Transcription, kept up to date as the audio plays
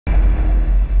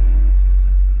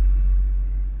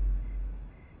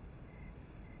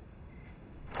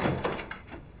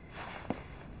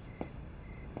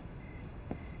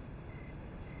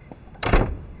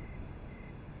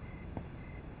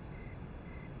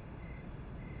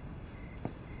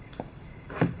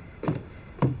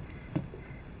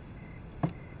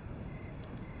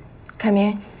凯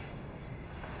明，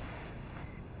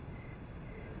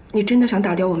你真的想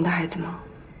打掉我们的孩子吗？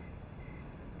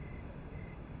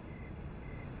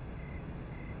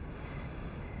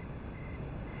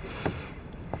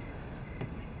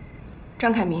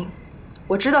张凯明，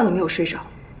我知道你没有睡着，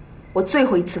我最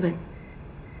后一次问你，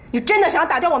你真的想要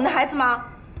打掉我们的孩子吗？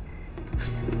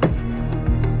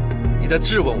你在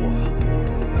质问我？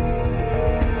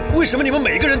为什么你们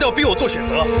每个人都要逼我做选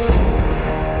择？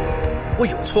我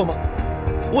有错吗？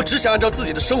我只想按照自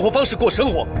己的生活方式过生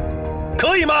活，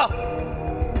可以吗？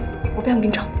我不想跟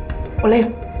你吵，我累了。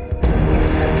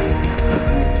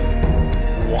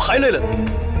我还累了。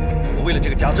我为了这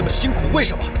个家这么辛苦，为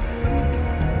什么？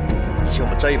以前我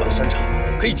们摘一把山茶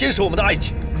可以坚守我们的爱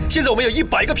情，现在我们有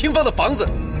100个平方的房子，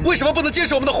为什么不能坚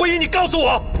守我们的婚姻？你告诉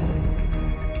我。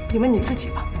你问你自己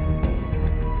吧。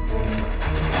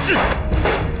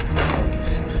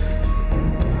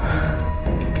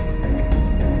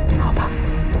好吧，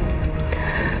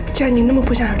既然你那么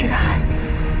不想要这个孩子，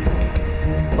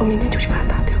我明天就去把他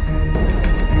打掉。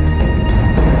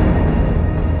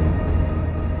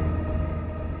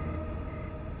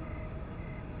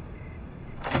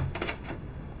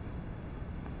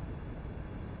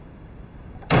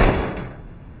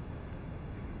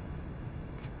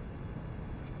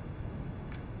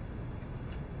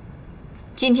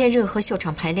今天润和秀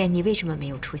场排练，你为什么没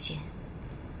有出现？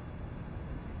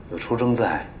有出征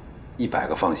在，100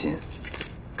个放心。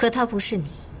可他不是你，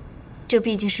这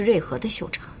毕竟是瑞和的秀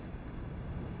场。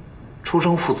出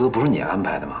征负责不是你安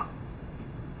排的吗？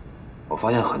我发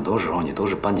现很多时候你都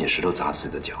是搬起石头砸自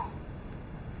己的脚。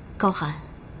高寒，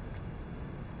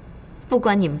不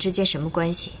管你们之间什么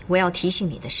关系，我要提醒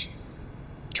你的是，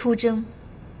出征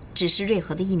只是瑞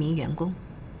和的一名员工。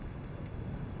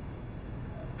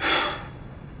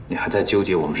你还在纠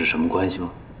结我们是什么关系吗？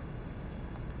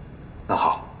那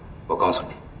好，我告诉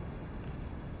你，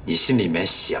你心里面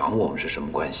想我们是什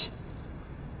么关系，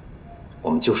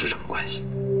我们就是什么关系。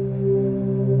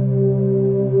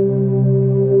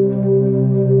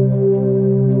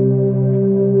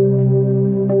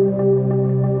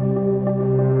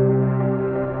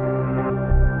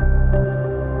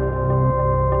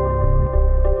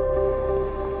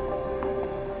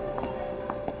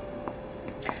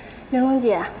玲珑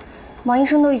姐，王医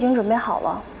生都已经准备好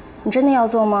了，你真的要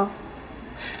做吗？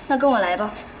那跟我来吧。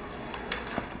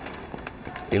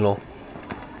玲珑，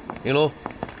玲珑，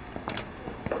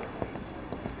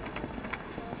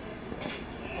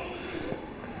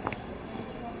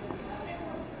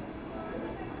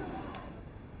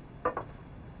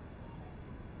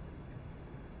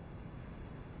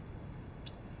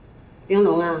玲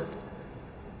珑啊，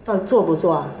到底做不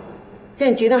做啊？现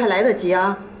在决定还来得及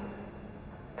啊。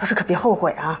到时可别后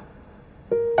悔啊！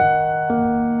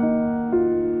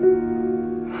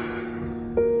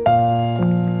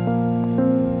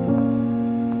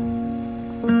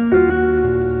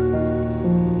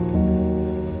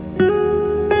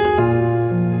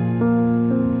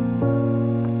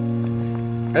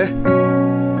哎，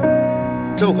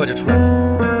这么快就出来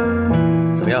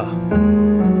了，怎么样？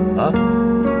啊？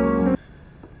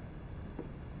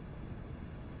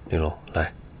玲珑，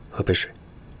来，喝杯水。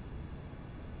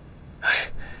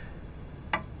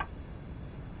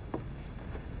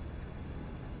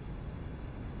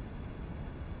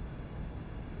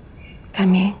凯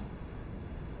明，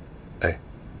哎，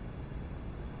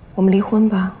我们离婚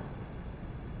吧。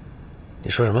你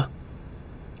说什么？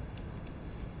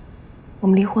我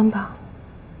们离婚吧。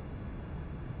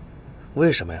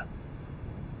为什么呀？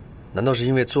难道是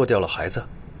因为做掉了孩子？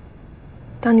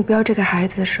当你不要这个孩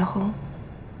子的时候，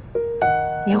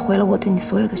你也毁了我对你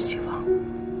所有的希望。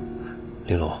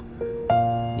玲珑，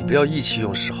你不要意气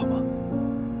用事好吗？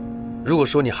如果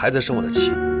说你还在生我的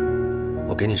气，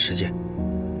我给你时间。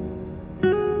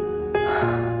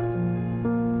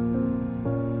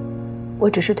我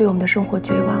只是对我们的生活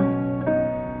绝望，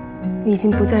你已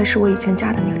经不再是我以前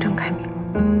嫁的那个张凯明了。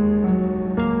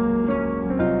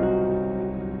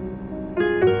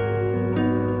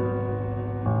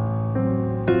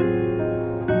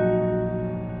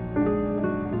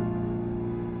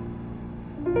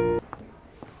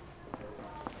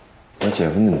我姐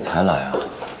夫你怎么才来啊？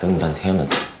等你半天了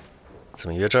都。怎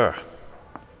么约这儿？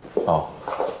哦，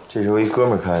这是我一哥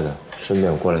们开的，顺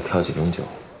便我过来挑几瓶酒。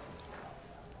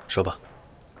说吧。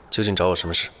究竟找我什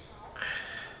么事？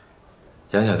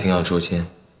杨小婷要抽签，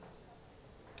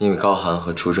因为高寒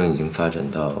和出征已经发展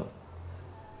到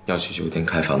要去酒店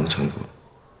开房的程度了。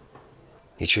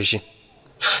你确信？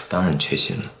当然确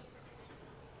信了。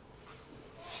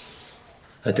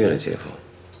哎，对了，姐夫，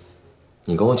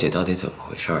你跟我姐到底怎么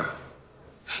回事啊？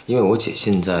因为我姐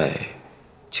现在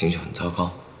情绪很糟糕。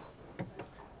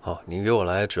哦，你约我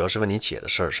来主要是问你姐的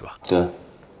事儿是吧？对。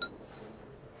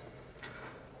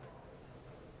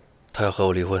她要和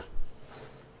我离婚。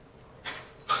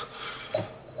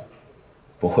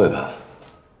不会吧？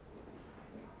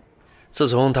自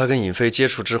从她跟尹飞接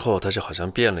触之后，她就好像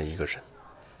变了一个人。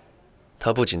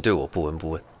她不仅对我不闻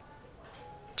不问，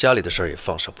家里的事儿也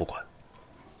放手不管。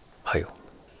还有，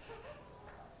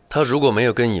她如果没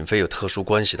有跟尹飞有特殊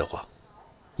关系的话，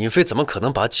尹飞怎么可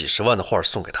能把几十万的画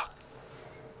送给她？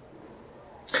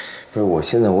不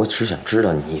是，我只想知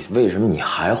道你为什么你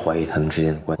还怀疑他们之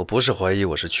间的关系？我不是怀疑，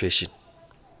我是确信。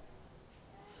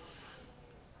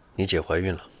你姐怀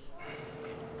孕了。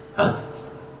啊？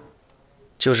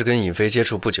就是跟尹飞接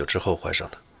触不久之后怀上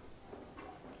的。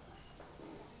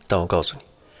但我告诉你，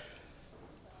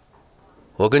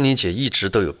我跟你姐一直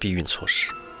都有避孕措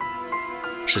施，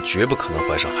是绝不可能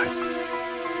怀上孩子的。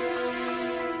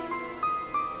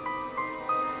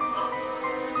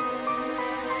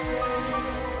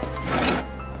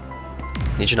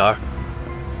你去哪儿？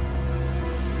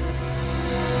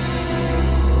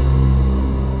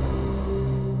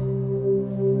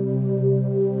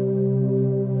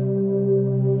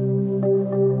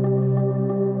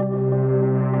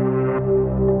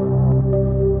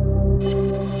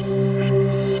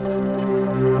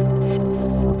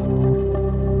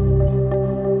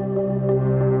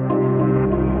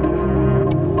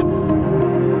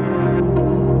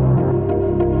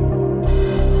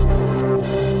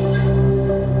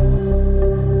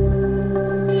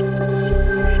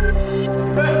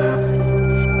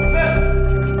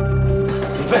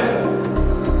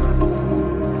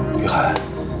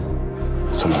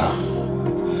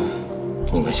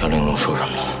小玲珑说什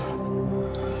么了？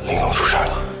玲珑出事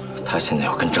了，她现在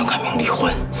要跟张凯明离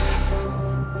婚。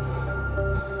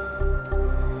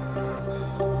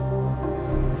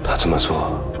他这么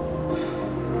做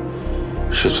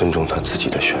是尊重他自己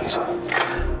的选择。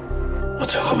我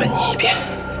最后问你一遍，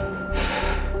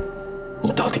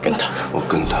你到底跟他？我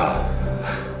跟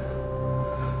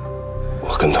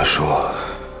他说，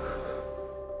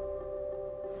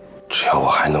只要我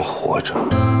还能活着，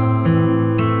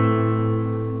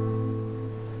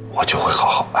我就会好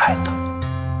好爱他。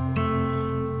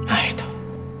爱他？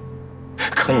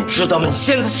可你知道吗？你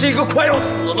现在是一个快要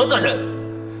死了的人，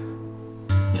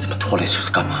你怎么拖累这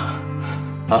干嘛？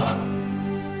啊？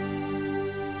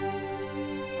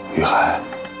雨海，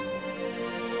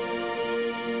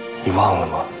你忘了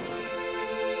吗？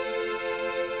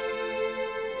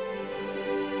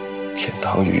天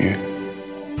堂鱼。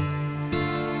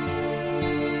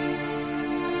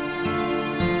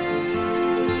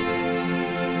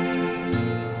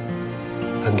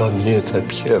难道你也在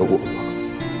骗我吗？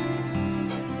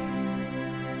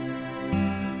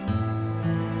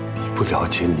你不了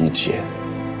解你姐，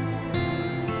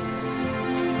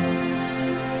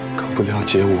更不了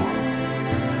解我。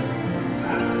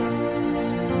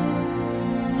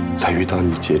在遇到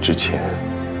你姐之前，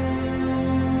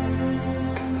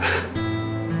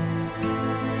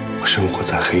我生活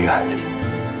在黑暗里，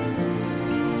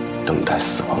等待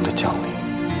死亡的降临。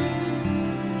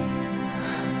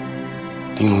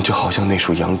玲珑就好像那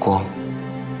束阳光，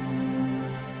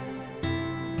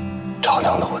照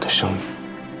亮了我的生命，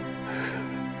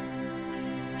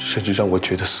甚至让我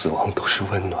觉得死亡都是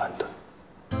温暖的。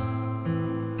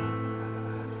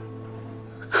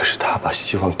可是他把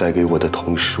希望带给我的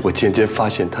同时，我渐渐发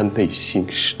现他内心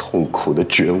是痛苦的、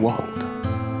绝望的。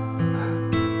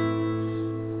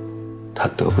他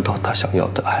得不到他想要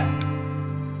的爱，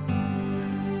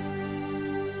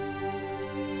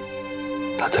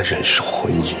他在忍受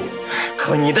婚姻。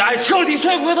可你的爱彻底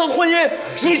摧毁他的婚姻，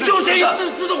你就是一个自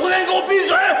私的婚姻！给我闭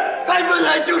嘴！爱本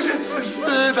来就是自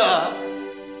私的。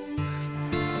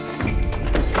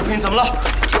雨飞，你怎么了？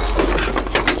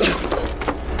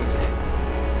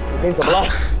雨飞，你怎么了？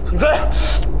雨飞！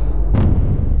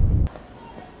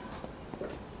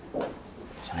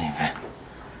行了，雨飞，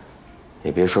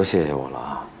也别说谢谢我了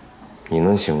啊！你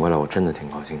能醒过来，我真的挺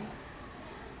高兴的。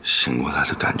醒过来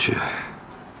的感觉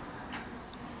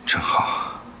真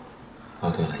好。哦，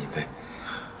对了，一菲，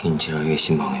给你介绍一个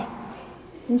新朋友。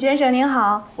尹先生您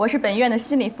好，我是本院的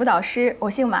心理辅导师，我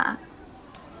姓马。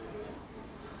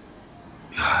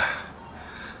雨海，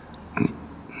你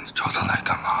找他来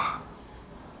干嘛？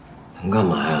能干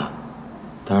嘛呀？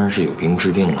当然是有病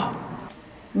治病了。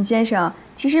尹先生，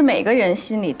其实每个人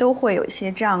心里都会有一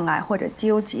些障碍或者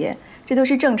纠结，这都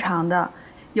是正常的。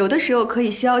有的时候可以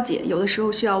消解，有的时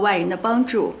候需要外人的帮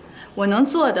助。我能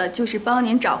做的就是帮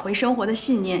您找回生活的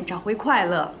信念，找回快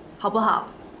乐，好不好？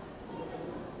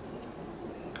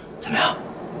怎么样？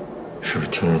是不是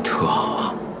听着特好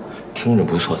啊？听着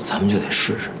不错，咱们就得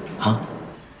试试啊！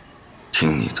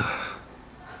听你的。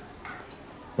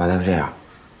马大夫，这样，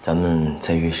咱们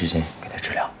再约时间给他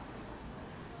治疗。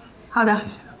好的，谢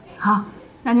谢。好，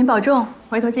那您保重，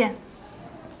回头见。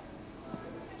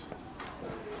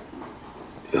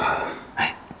约翰，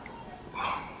哎，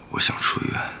我想出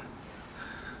院，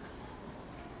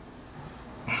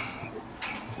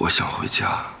我想回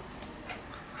家。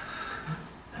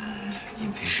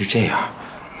尹飞是这样，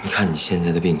你看你现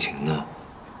在的病情呢，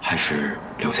还是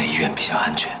留在医院比较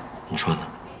安全，你说呢？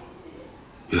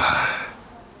约翰，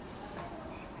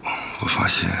我发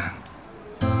现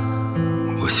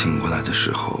我醒过来的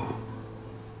时候，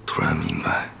突然明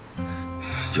白，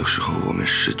有时候我们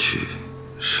失去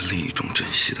是另一种珍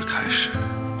惜的开始。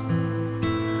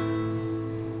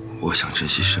我想珍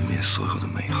惜身边所有的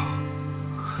美好，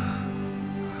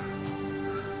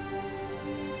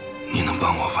你能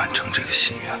帮我完成这个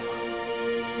心愿吗？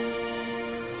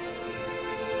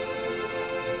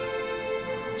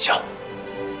行，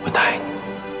我答应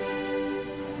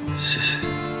你。谢谢。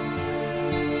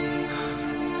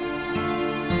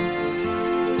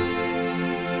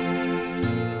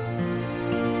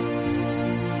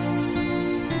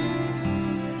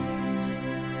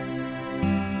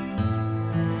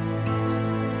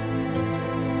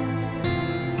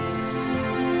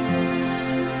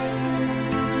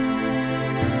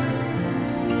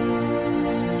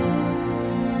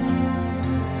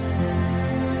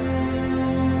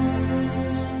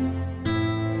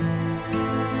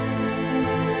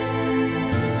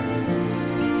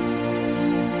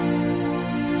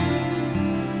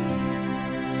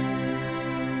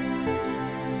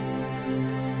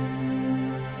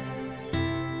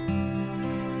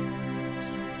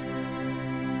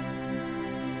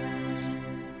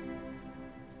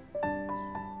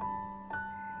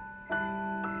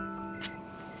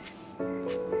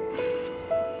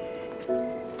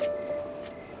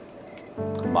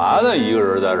干嘛呢？一个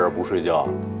人在这儿不睡觉？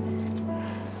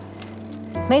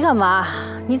没干嘛，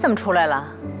你怎么出来了？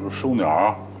收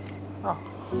鸟。哦，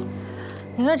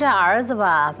你说这儿子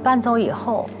吧，搬走以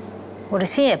后，我这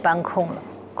心也搬空了，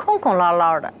空空落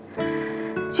落的，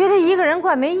觉得一个人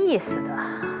怪没意思的。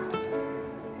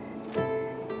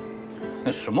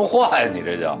什么话呀？你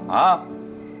这叫啊？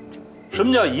什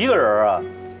么叫一个人啊？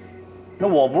那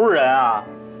我不是人啊？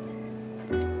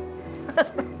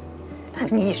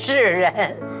你是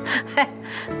人，嘿，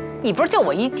你不是就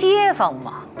我一街坊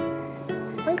吗？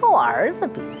能跟我儿子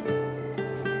比？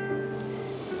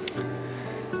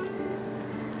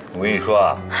我跟你说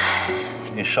啊，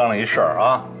跟你商量一事儿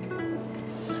啊。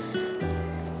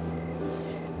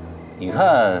你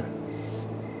看，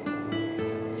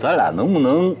咱俩能不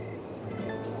能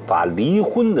把离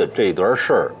婚的这段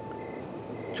事儿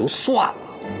就算了？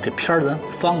这片儿咱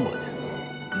翻过去。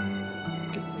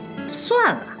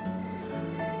算了。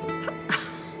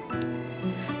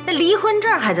那离婚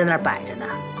证还在那儿摆着呢。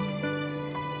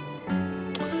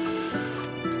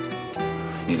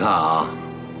你看啊，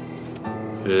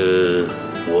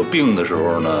我病的时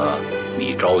候呢，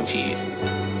你着急；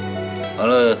完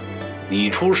了，你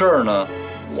出事儿呢，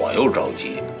我又着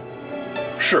急。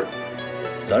是，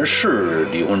咱是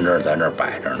离婚证在那儿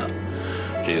摆着呢，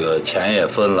这个钱也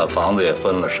分了，房子也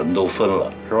分了，什么都分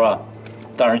了，是吧？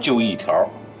但是就一条，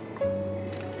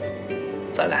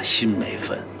咱俩心没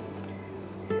分。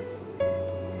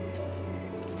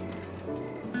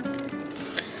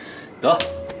得，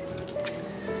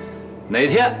哪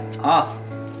天啊，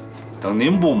等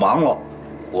您不忙了，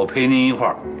我陪您一块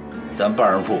儿，咱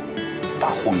办事处把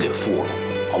婚给复了，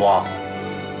好不好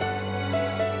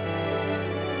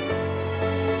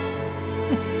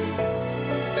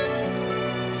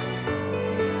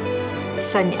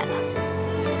？3年了，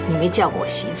你没叫过我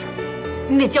媳妇儿，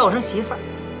你得叫我声媳妇儿。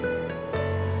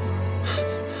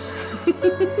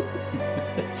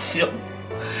行，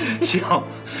行，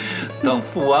等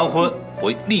复完婚，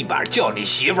我立马叫你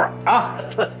媳妇儿啊！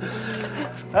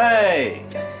哎，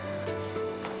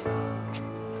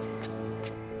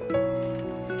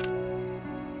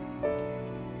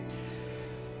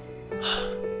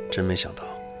真没想到，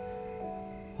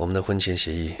我们的婚前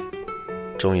协议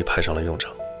终于派上了用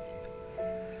场。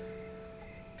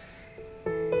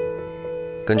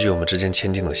根据我们之间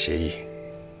签订的协议，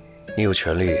你有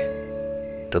权利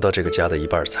得到这个家的1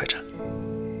半财产。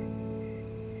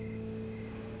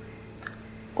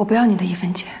我不要你的1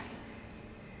分钱，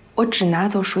我只拿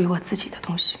走属于我自己的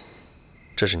东西。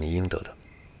这是你应得的。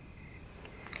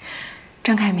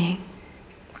张凯明，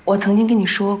我曾经跟你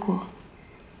说过，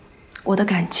我的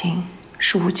感情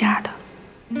是无价的。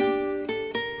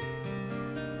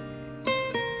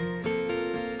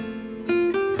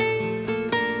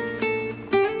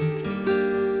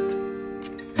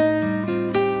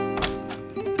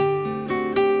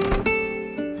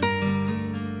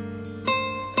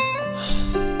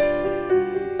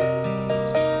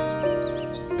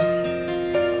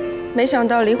没想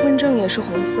到离婚证也是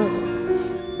红色的。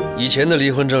以前的离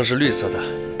婚证是绿色的。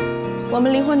我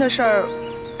们离婚的事儿，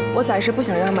我暂时不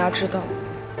想让妈知道。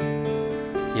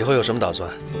以后有什么打算？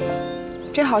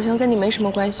这好像跟你没什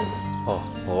么关系。哦，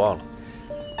我忘了，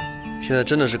现在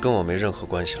真的是跟我没任何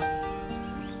关系了。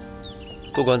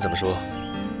不管怎么说，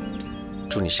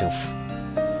祝你幸福。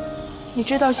你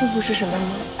知道幸福是什么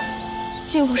吗？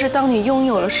幸福是当你拥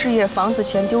有了事业、房子、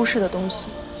钱丢失的东西。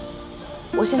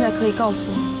我现在可以告诉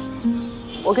你，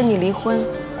我跟你离婚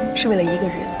是为了一个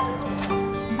人，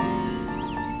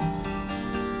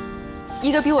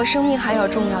一个比我生命还要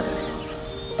重要的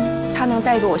人，他能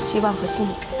带给我希望和幸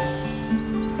福。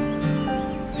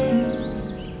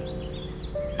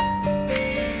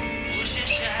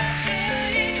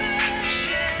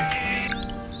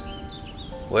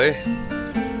喂，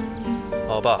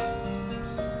老爸。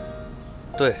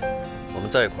对，我们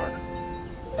在一块儿呢。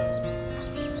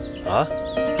啊？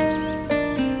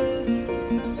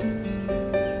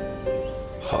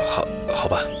好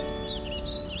吧。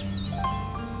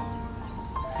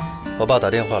我爸打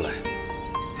电话来，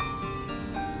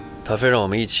他非让我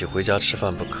们一起回家吃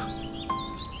饭不可。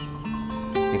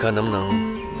你看能不能？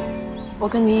我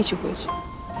跟你一起回去。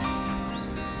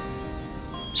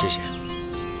谢谢，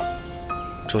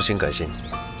衷心感谢你。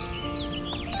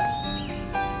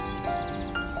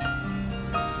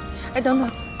哎，等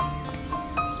等，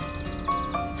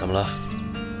怎么了？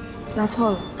拿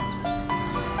错了，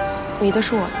你的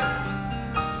是我的。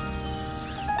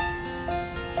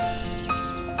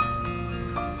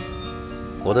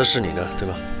我的是你的，对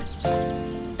吧？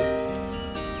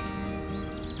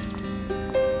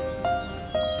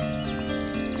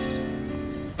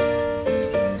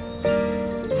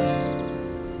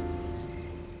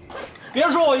别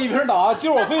说我一瓶倒，今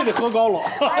儿我非得喝高了。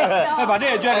哎，把这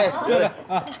也捐给捐给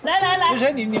啊！来，那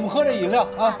谁，你们喝这饮料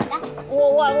啊？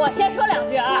我先说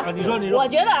两句啊。你说。我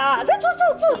觉得啊，这坐。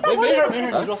没事，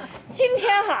你说。今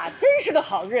天哈真是个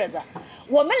好日子，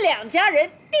我们两家人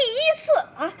第一次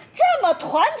啊这么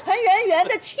团团圆圆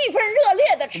的、气氛热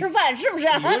烈的吃饭，是不是？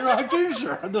你别说，还真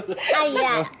是，对不对？阿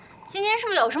姨，今天是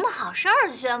不是有什么好事儿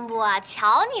宣布啊？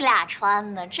瞧你俩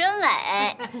穿的真美。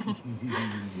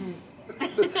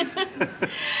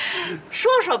说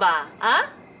说吧，啊，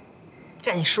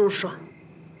让你叔叔说。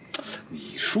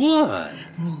你说吧。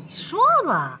你说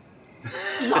吧，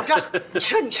老赵，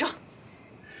你说。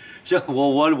行，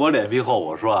我脸皮厚，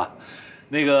我说啊，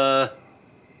那个，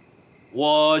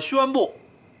我宣布，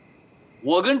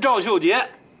我跟赵秀杰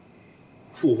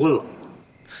复婚了。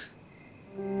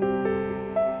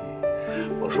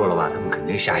我说了吧，他们肯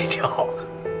定吓一跳。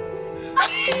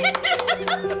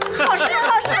好事啊！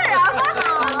好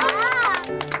啊！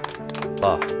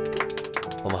爸，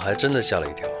我们还真的吓了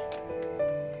一跳。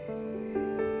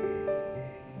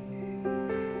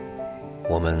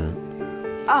我们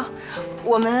啊，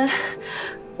我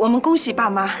们恭喜爸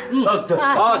妈。对，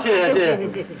好，谢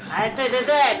谢。哎，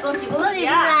对，恭喜叔叔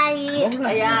阿姨。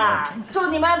哎呀，祝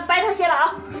你们白头偕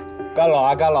老。干了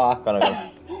啊！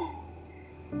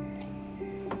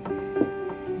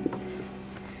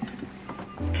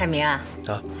凯明啊，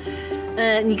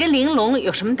你跟玲珑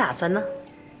有什么打算呢？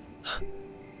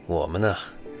我们呢，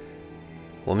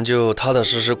我们就踏踏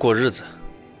实实过日子。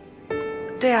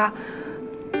对啊，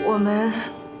我们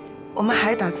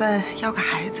还打算要个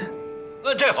孩子。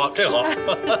这好。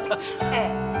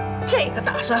哎，这个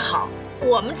打算好，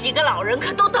我们几个老人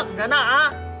可都等着呢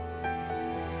啊！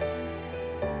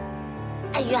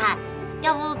哎，于海，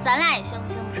要不咱俩也宣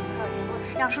布什么时候结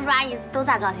婚，让叔叔阿姨都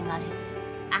再高兴高兴，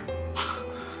啊？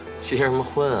结什么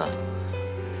婚啊？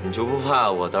你就不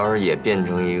怕我到时候也变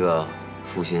成一个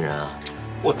负心人啊？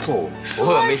我揍！我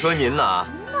可没说您呢啊！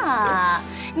啊，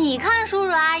你看叔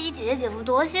叔阿姨、姐姐、姐夫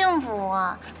多幸福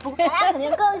啊！不过咱俩肯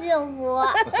定更幸福。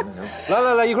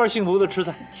来，一块幸福的吃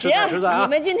菜啊！你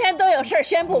们今天都有事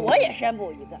宣布，我也宣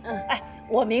布一个。哎，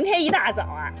我明天一大早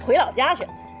啊回老家去。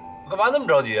干嘛那么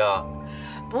着急啊？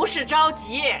不是着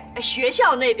急，学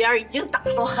校那边已经打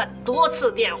了很多次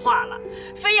电话了，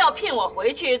非要聘我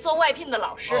回去做外聘的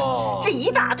老师。这一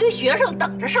大堆学生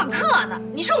等着上课呢。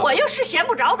你说我又是闲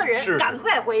不着的人，赶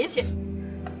快回去。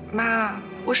妈，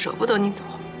我舍不得你走。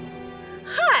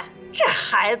嗨，这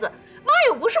孩子，妈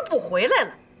又不是不回来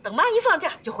了，等妈一放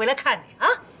假就回来看你啊。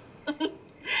哎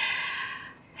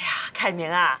呀，凯明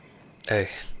啊，哎，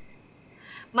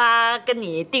妈跟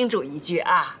你叮嘱一句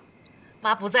啊。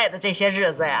妈不在的这些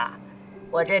日子呀，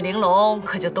我这玲珑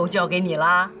可就都交给你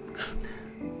啦。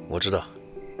我知道。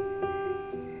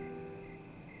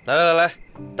来，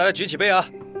大家举起杯啊！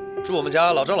祝我们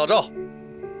家老张老赵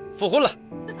复婚了！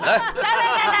来，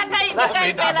干一杯！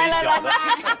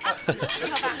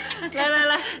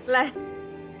来！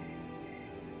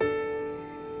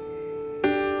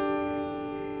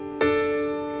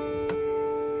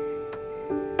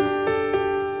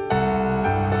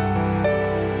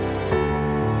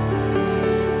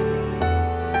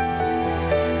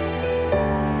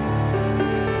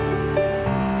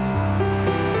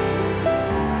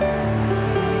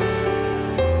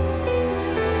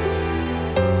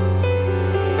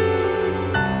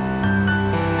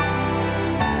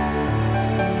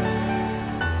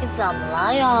怎么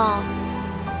了又？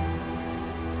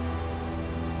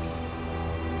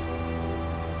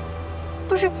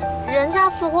不是，人家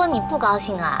复婚你不高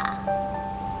兴啊？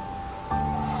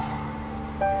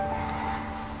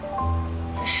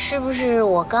是不是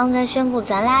我刚才宣布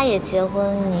咱俩也结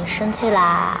婚，你生气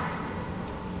啦？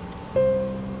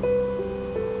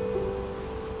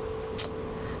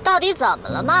到底怎么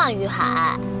了嘛，于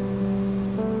海？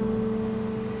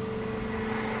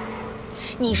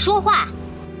你说话。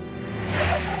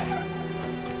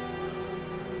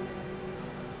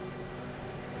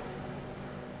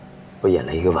我演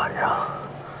了一个晚上，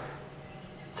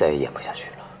再也演不下去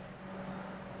了。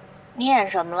你演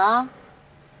什么了？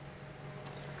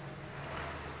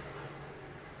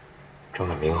张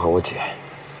凯明和我姐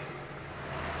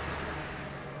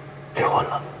离婚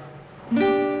了。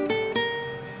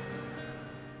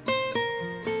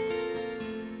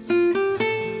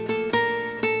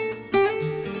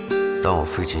当我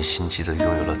费尽心机的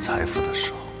拥有了财富的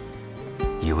时候，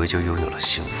以为就拥有了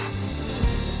幸福，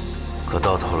可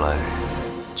到头来，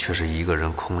却是一个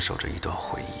人空守着一段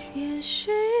回忆。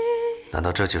难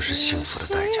道这就是幸福的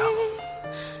代价吗？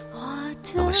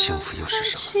那么幸福又是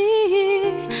什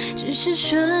么？只是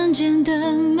瞬间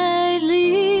的美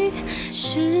丽，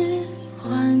是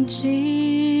幻境。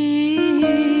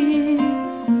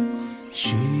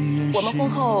我们婚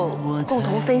后共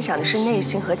同分享的是内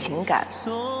心和情感，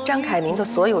张凯明的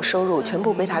所有收入全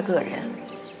部归他个人，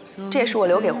这也是我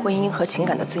留给婚姻和情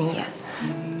感的尊严。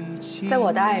在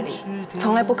我的爱里，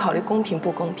从来不考虑公平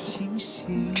不公平，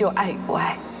只有爱与不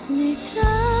爱。你的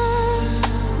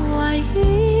外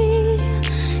衣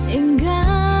应该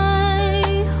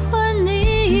还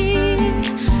你，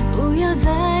不要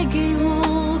再给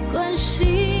我关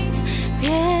心，别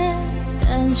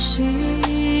担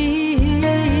心。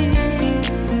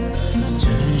这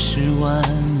是完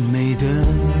美的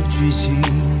剧情，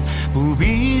不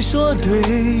必说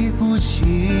对不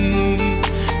起。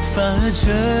反而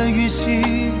这语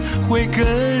气会更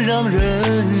让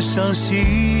人伤心。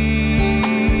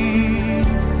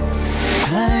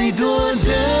太多的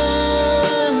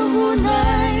无奈，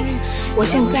我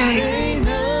现在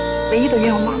唯一的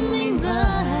愿望，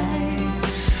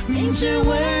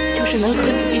就是能和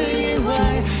你一起走进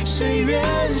我，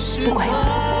不管有多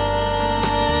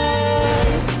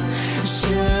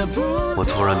苦。我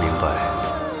突然明白，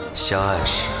相爱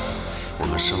时我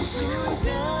们生死与共。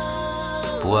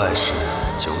不爱时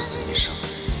九死一生，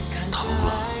疼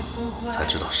了才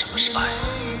知道什么是爱。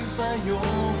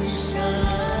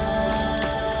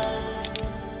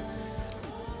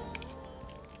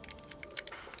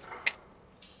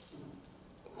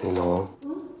玲珑，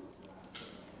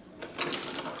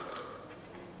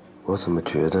我怎么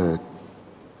觉得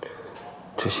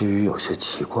这些鱼有些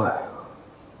奇怪啊？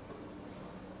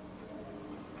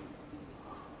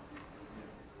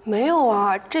没有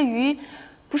啊，这鱼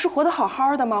不是活得好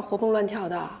好的吗？活蹦乱跳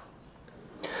的。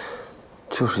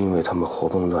就是因为它们活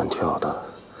蹦乱跳的，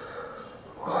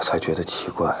我才觉得奇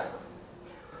怪。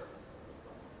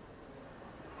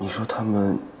你说它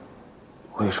们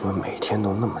为什么每天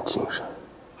都那么精神？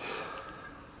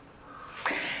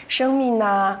生命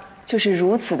呢，就是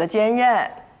如此的坚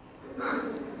韧。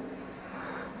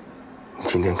你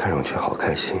今天看上去好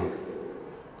开心。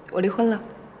我离婚了，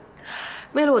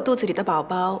为了我肚子里的宝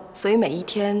宝，所以每一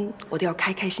天我都要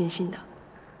开开心心的。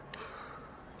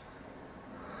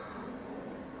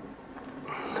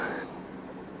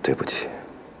对不起。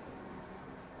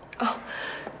哦，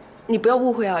你不要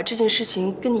误会啊，这件事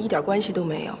情跟你一点关系都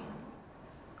没有。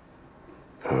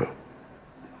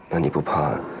那你不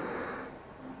怕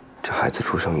这孩子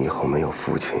出生以后没有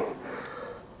父亲，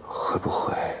会不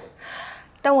会？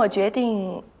当我决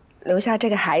定留下这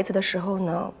个孩子的时候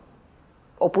呢，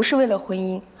我不是为了婚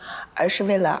姻，而是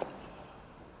为了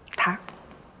他。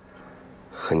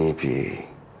和你比，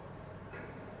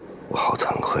我好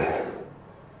惭愧。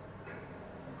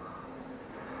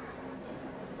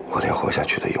我连活下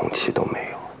去的勇气都没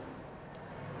有。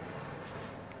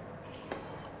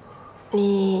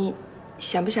你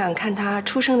想不想看他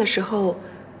出生的时候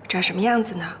长什么样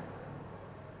子呢？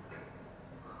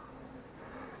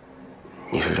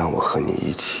你是让我和你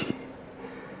一起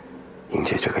迎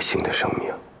接这个新的生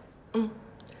命。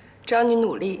只要你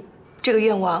努力，这个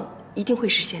愿望一定会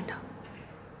实现的。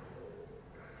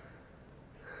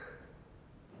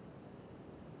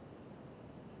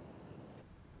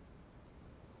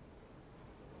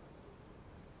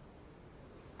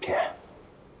姐，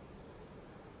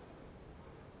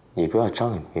你不要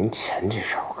张远明钱这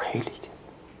事儿，我可以理解。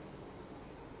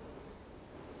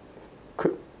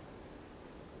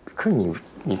可是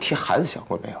你替孩子想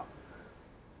过没有？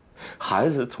孩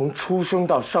子从出生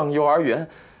到上幼儿园，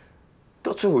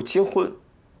到最后结婚，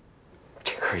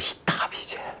这可是一大笔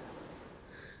钱。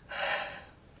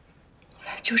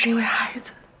就是因为孩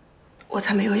子，我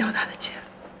才没有要他的钱。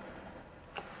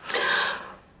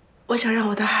我想让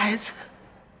我的孩子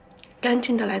干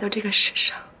净的来到这个世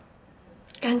上，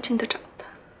干净的长大。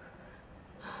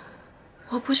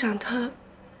我不想他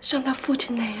像他父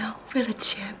亲那样为了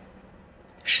钱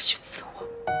失去自我，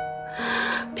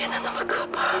变得那么可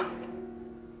怕。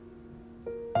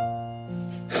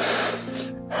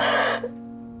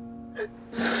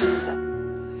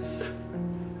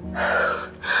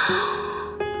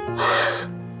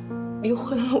离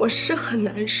婚了，我是很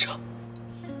难受，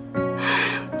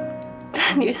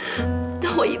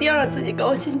但我一定要让自己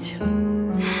高兴起来，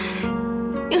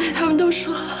因为他们都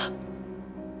说了，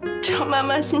只要妈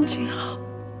妈心情好，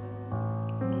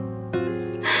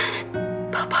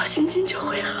宝宝心情就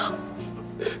会好。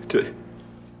对，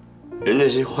人家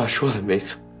这话说的没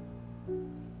错。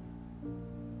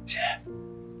姐，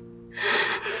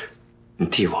你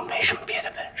弟我没什么别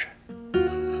的本事，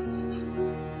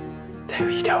但有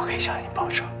一点我可以向你保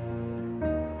证，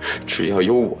只要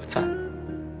有我在，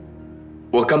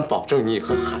我敢保证你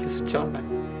和孩子将来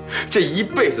这一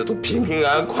辈子都平平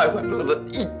安安、快快乐乐，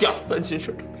一点烦心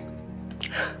事都没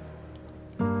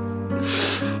有。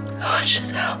我知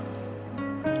道，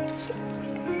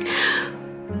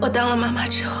我当了妈妈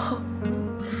之后，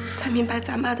才明白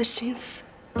咱妈的心思。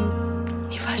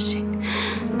你放心，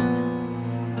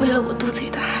为了我肚子里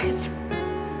的孩子，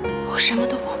我什么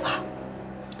都不怕，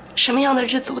什么样的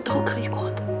日子我都可以过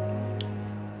的。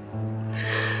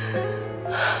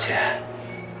姐，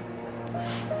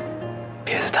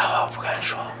别的大话我不敢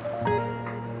说，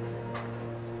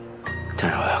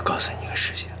但是我要告诉你一个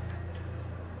事情：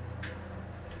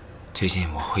最近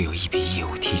我会有一笔业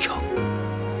务提成，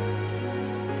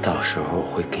到时候我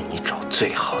会给你找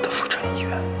最好的妇产医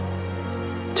院、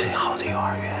最好的幼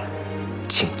儿园，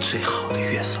请最好的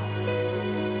月嫂。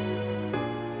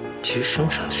其实生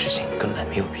产的事情根本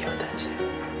没有必要担心。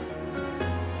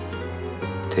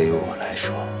对于我来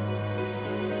说，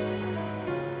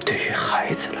对于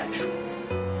孩子来说，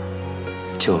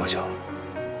舅舅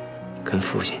跟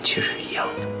父亲其实是一样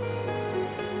的，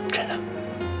真的。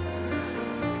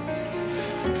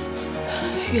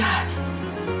玉海，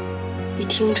你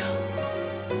听着，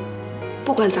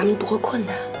不管咱们多困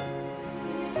难，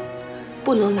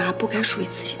不能拿不该属于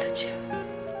自己的钱。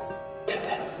对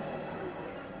对。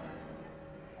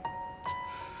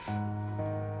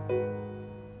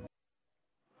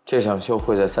这场秀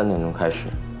会在3点钟开始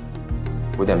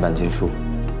，5点半结束。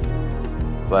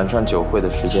晚上酒会的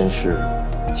时间是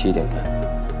7点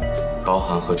半，高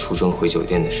寒和楚征回酒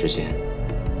店的时间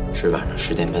是晚上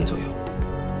10点半左右。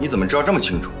你怎么知道这么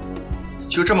清楚？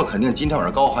就这么肯定，今天晚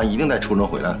上高寒一定带楚征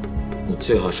回来？你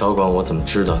最好少管我怎么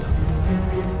知道的，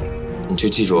你就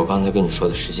记住我刚才跟你说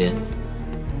的时间，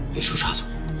别出差错。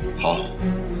好，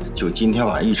就今天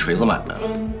晚上一锤子买卖了，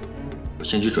我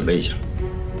先去准备一下。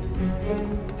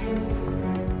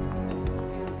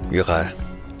于海，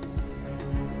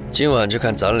今晚就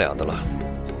看咱俩的了。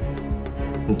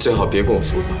你最好别跟我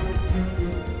说话，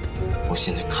我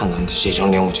现在看到你的这张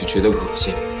脸我就觉得恶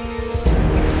心。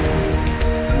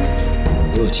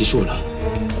你给我记住了，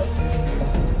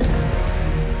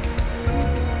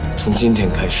从今天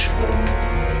开始，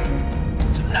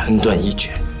咱们俩恩断义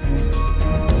绝。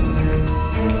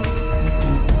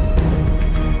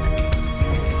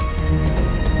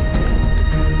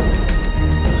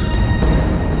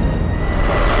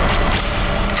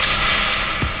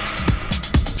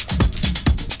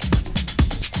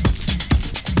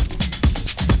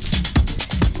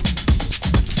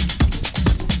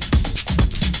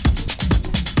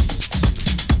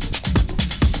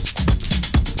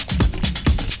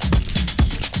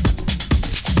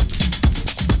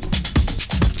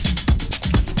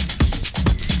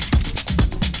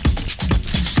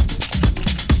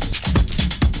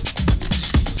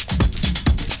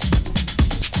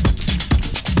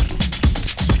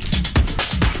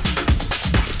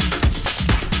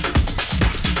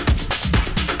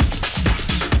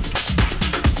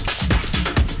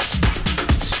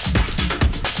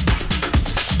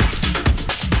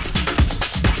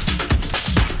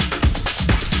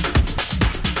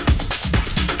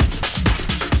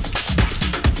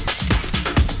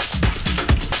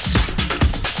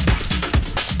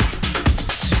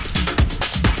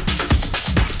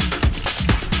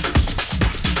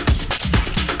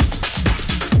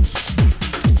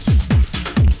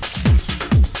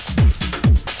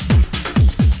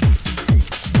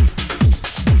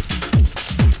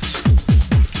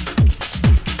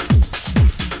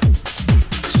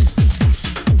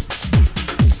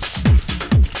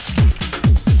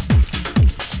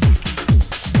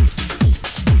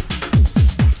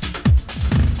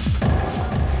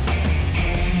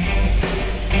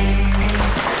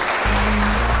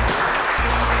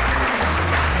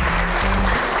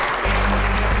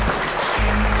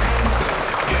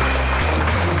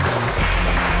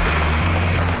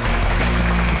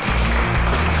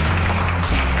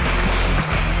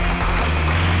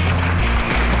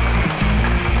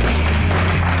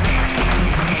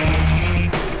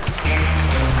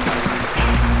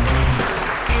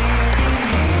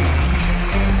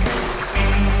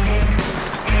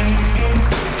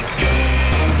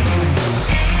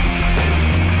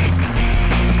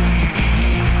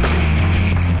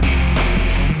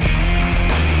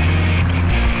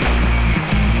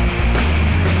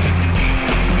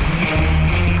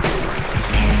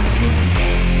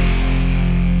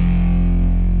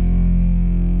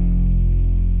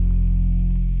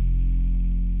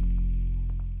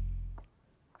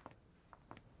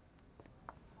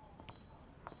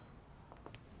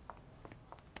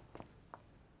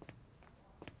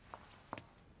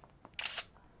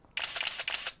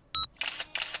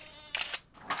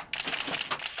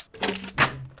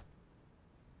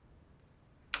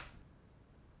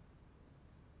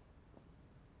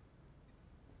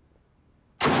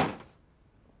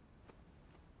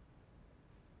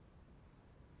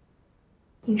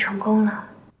你成功了，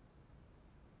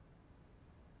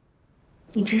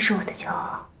你真是我的骄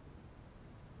傲。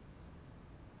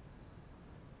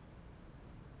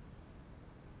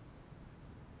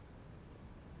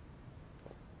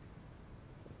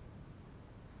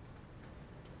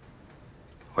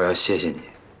我要谢谢你，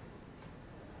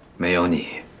没有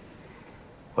你，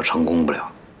我成功不了。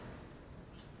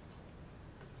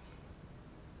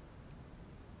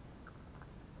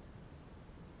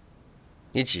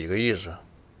你几个意思？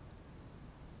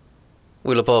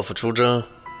为了报复出征，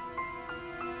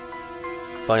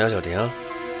帮杨小婷，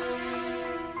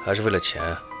还是为了钱？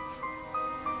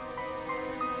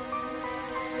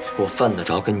我犯得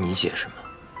着跟你解释吗？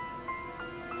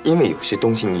因为有些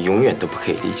东西你永远都不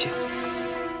可以理解。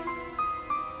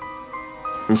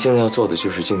你现在要做的就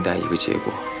是静待一个结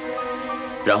果，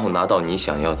然后拿到你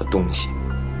想要的东西，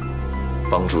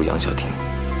帮助杨小婷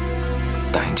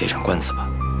打赢这场官司吧。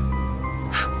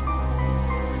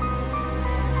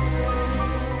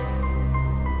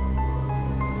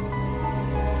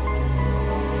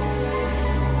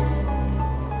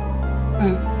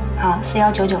好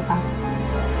，4199方，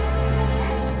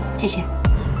谢谢。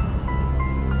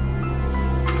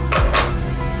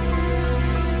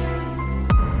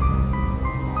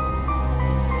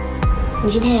你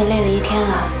今天也累了一天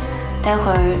了，待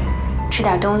会儿吃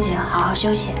点东西，好好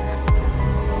休息。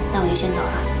那我就先走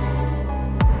了。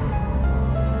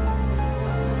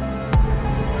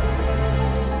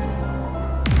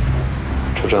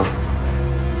楚征，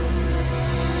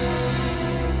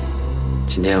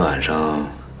今天晚上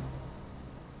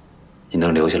你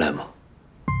能留下来吗？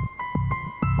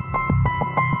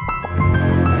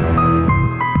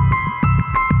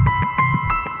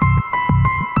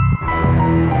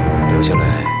留下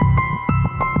来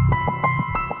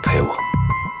陪我。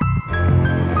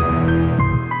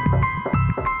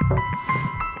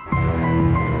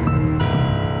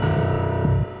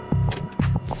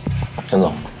陈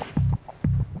总，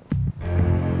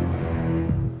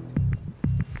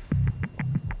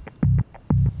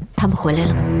他们回来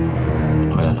了吗？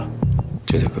回来了，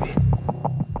就在隔壁，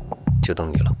就等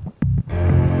你了。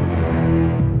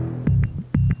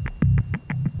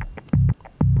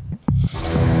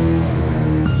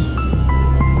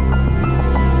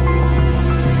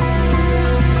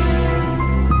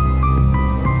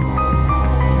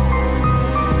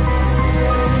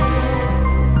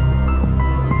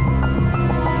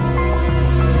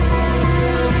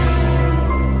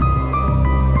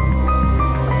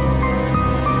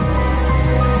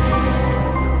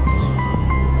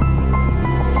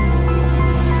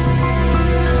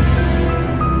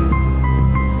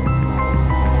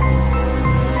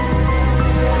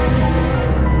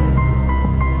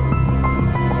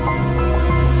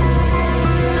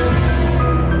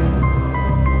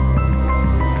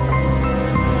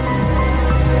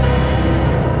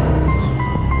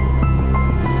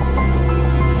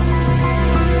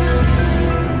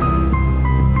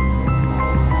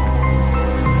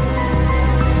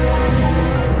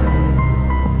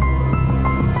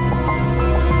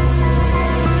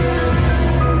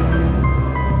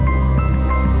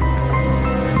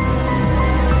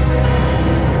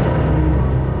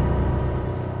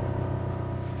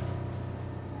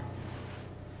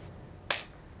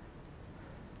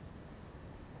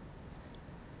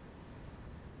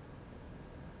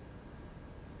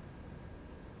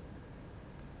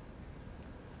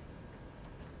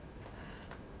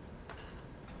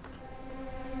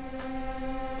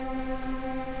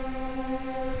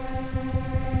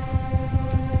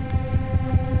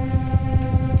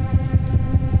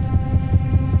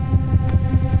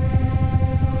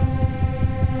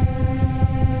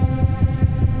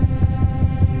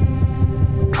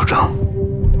楚征，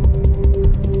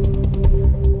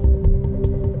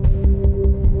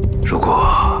如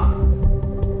果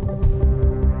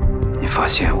你发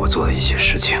现我做的一些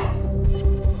事情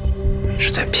是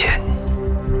在骗你，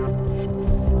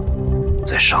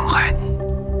在伤害你，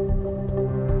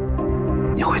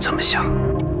你会怎么想？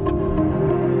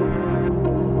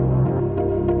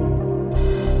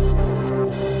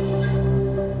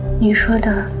你说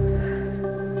的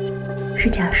是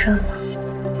假设吗？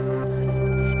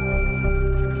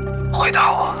回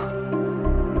答我。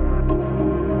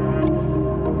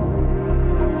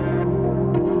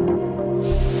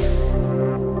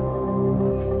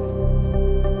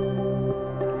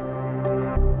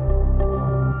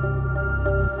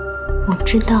我不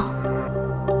知道，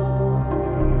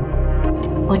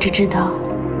我只知道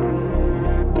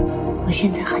我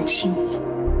现在很幸福。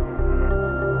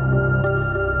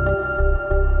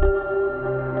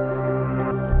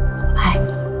我爱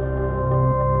你。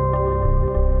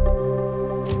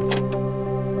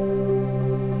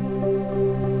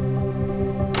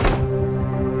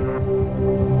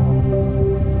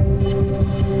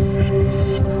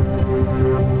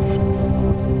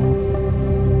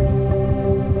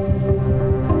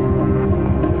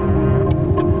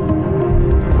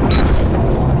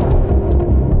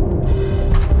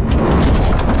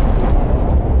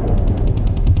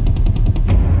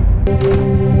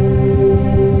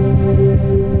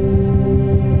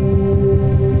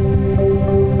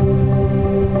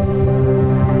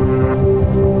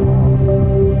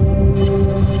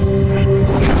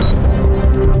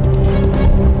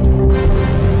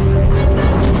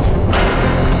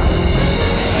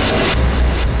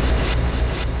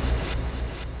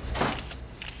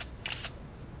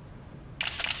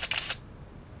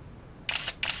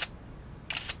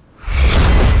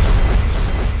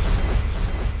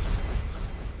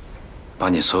把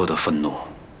你所有的愤怒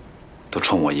都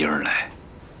冲我一人来，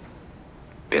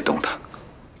别动他。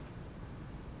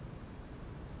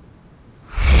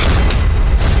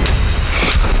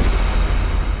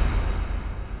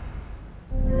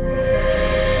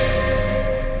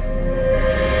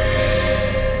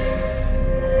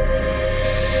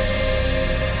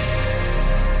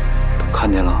都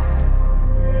看见了，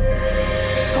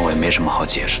那我也没什么好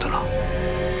解释的了。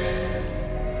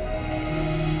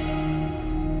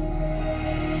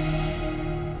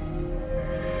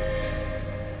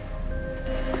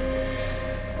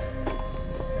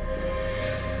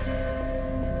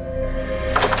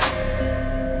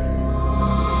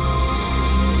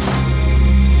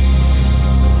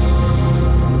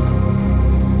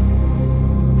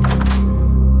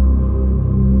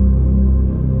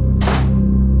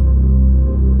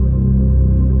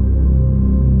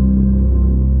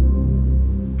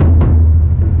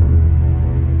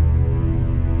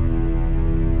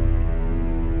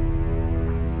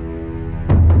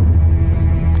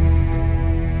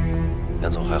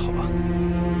 总还好吧？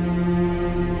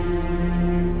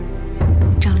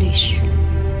张律师，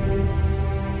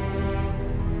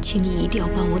请你一定要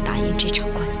帮我打赢这场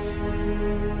官司。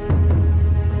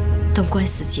等官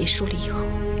司结束了以后，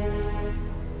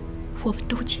我们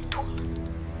都解脱了。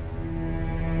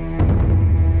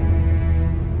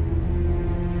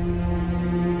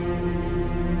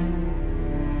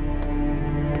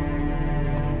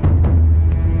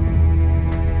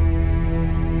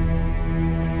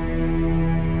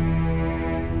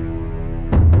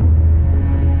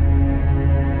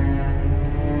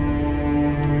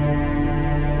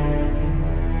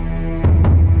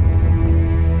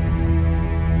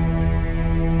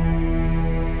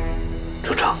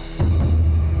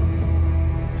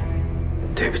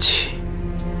 对不起，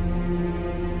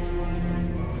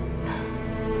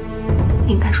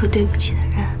应该说对不起的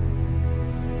人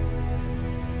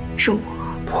是我。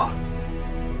不，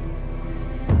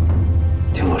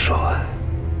听我说完。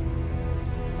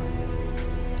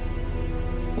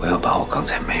我要把我刚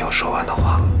才没有说完的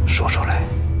话说出来。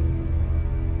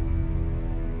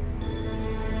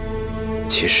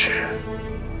其实，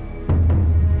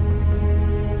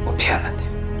我骗了你。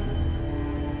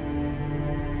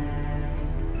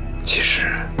 其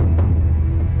实，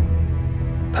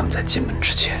他们在进门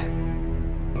之前，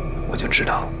我就知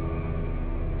道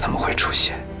他们会出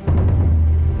现。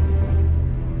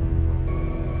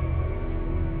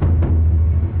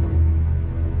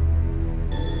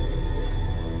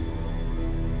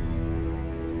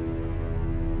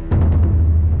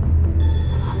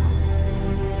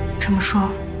这么说，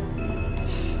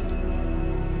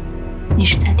你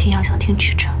是在替杨小婷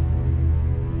取证？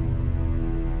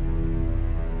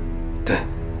 对，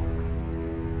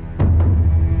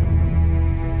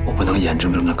我不能眼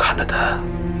睁睁地看着他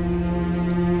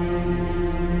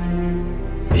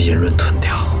被银润吞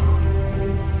掉，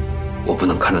我不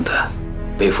能看着他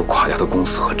背负垮掉的公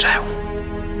司和债务，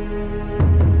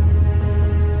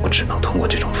我只能通过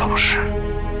这种方式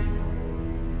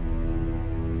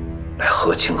来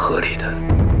合情合理的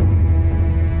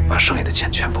把剩下的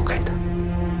钱全部给他。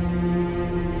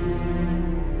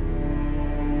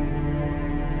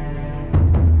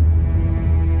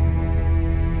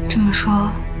 这么说，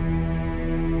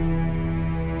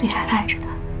你还爱着他？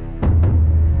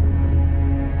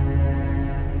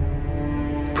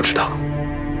不知道，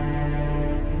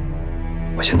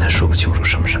我现在说不清楚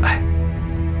什么是爱。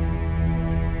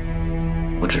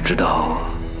我只知道，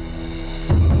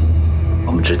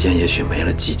我们之间也许没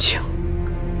了激情，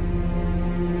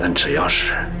但只要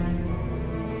是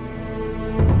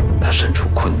他身处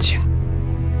困境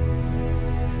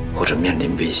或者面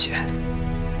临危险。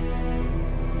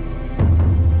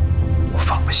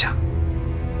 放不下。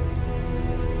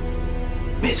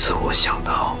每次我想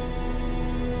到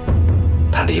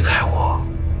他离开我，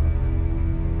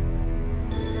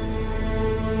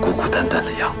孤孤单单的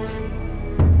样子，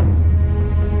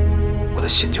我的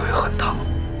心就会很疼。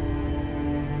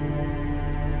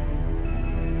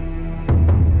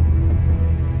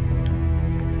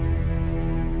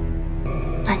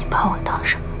那你把我当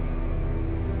什么？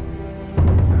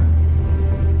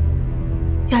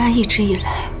原来一直以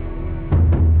来。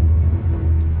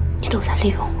 你都在利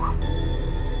用我，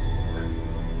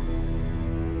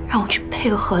让我去配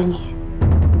合你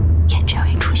演这样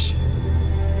一出戏。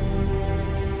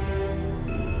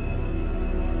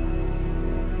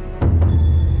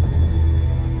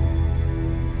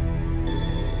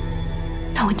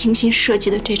但我精心设计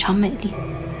的这场美丽，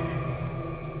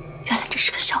原来这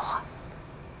是个笑话。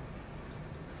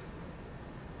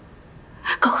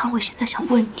高寒，我现在想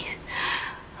问你，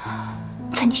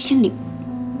在你心里。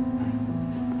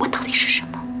 我到底是谁？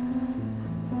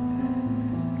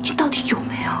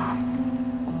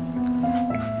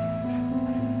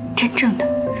真正的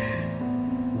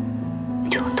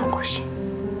对我动过心。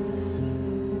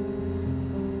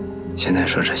现在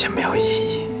说这些没有意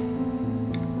义。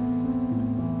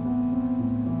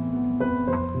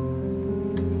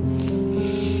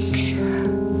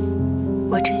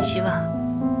我真希望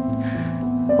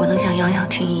我能像杨晓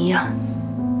婷一样，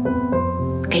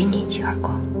给你一记耳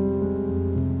光，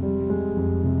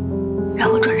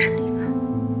让我转身离开。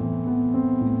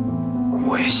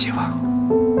我也希望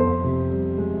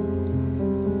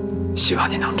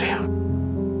你能这样。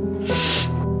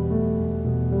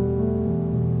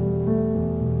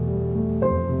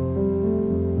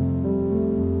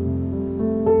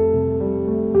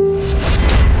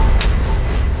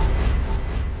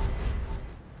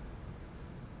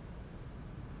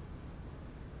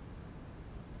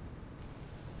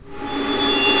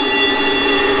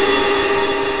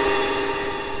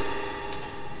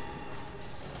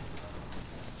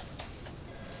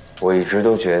我一直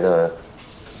都觉得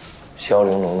肖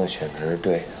玲珑的选择是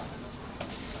对的，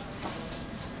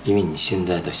因为你现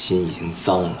在的心已经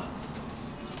脏了，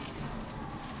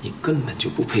你根本就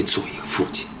不配做一个父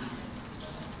亲。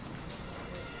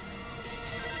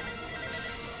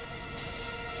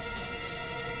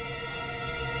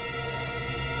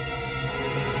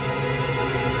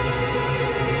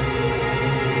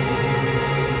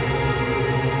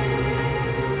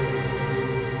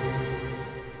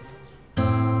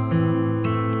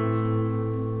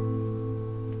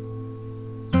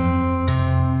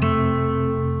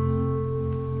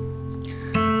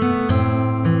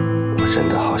真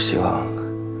的好希望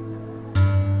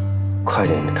快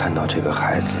点看到这个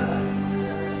孩子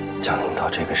降临到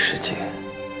这个世界。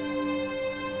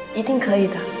一定可以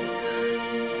的。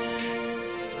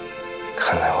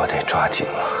看来我得抓紧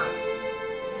了，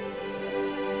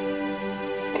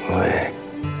因为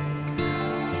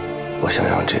我想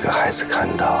让这个孩子看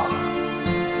到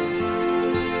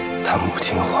他母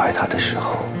亲怀他的时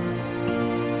候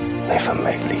那份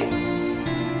美丽。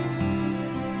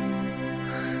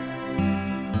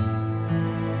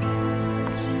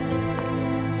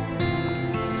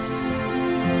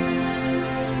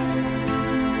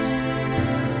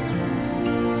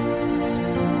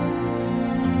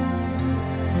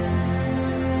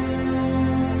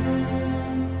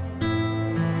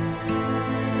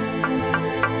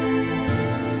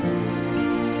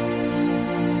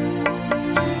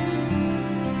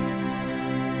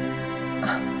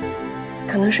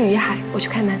可能是于海，我去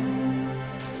开门。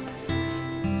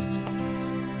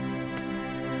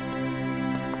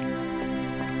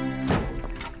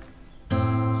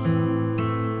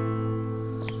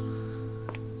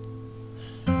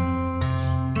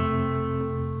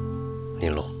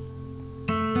玲珑，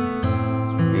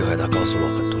于海他告诉我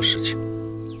很多事情，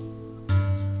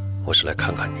我是来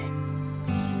看看你，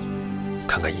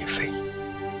看看尹飞。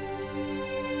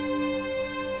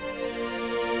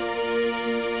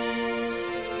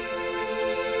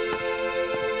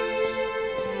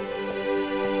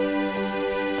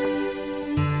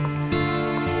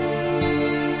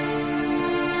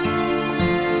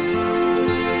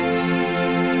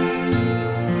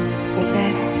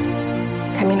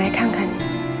凯明来看看你。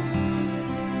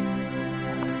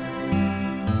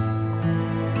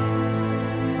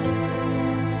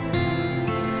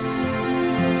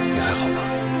你还好吗？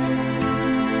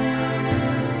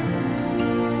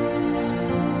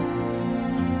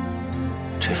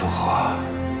这幅画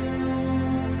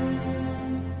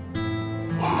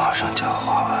我马上就要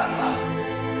画完了，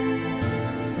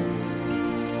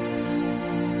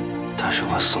它是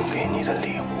我送给你的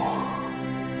礼物。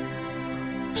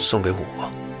送给我？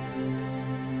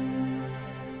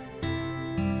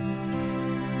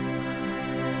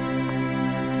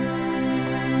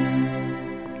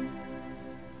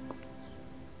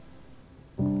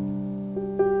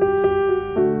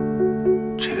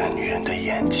这个女人的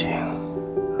眼睛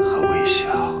和微笑，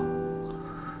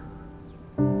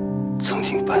曾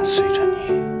经伴随着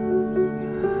你，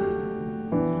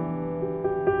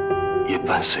也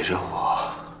伴随着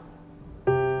我，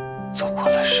走过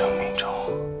了生命中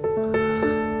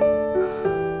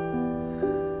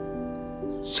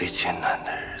最艰难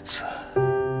的日子。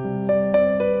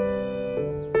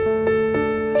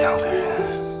两个人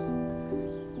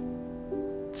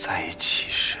在一起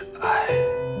是爱，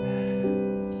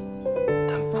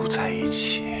但不在一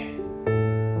起，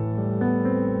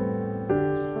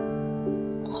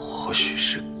或许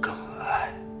是更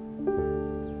爱。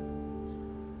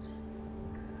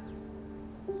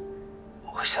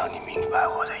我想你明白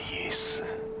我的意思。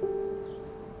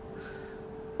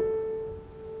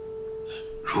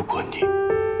如果你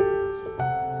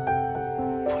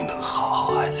不能好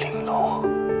好爱玲珑，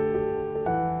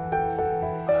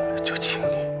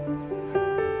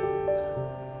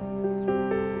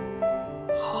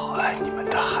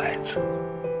的孩子。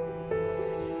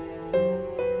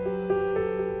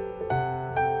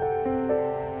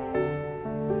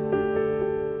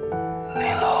林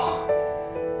龙，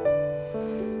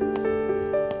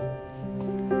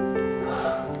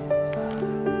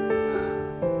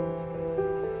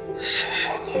谢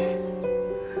谢你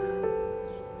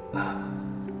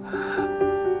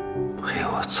陪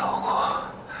我走过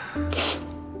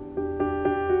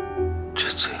这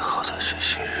最后的这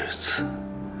些日子。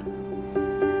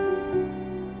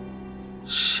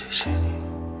谢谢你，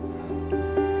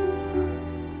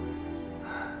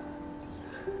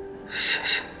谢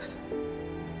谢。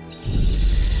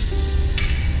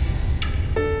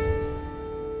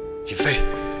尹飞，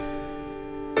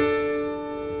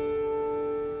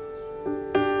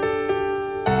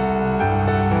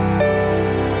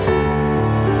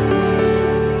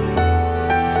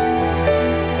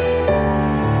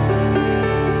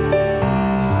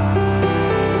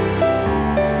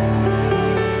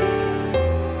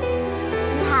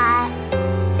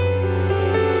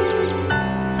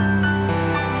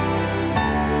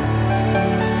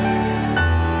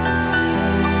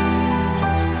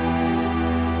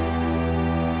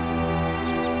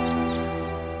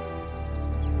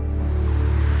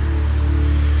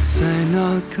在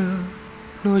那个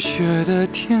落雪的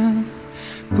天，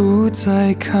不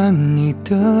再看你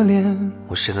的脸。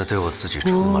我现在对我自己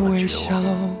充满了绝望。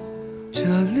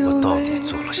我到底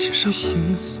做了些什么？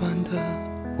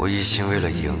我一心为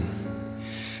了赢，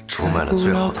出卖了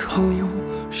最好的朋友，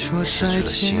失去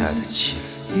了心爱的妻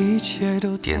子，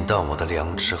典当我的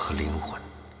良知和灵魂。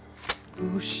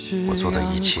我做的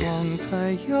一切，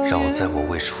让我在我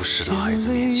未出世的孩子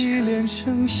面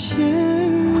前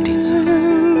无地自容。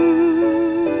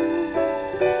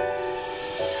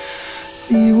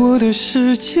你我的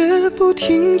世界不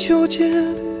停纠结，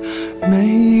每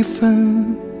一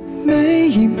分每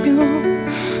一秒，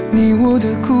你我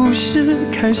的故事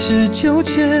开始纠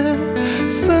结，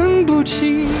分不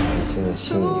清。现在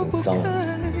心已经脏了，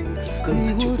你根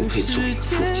本就不配做一个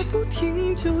父亲。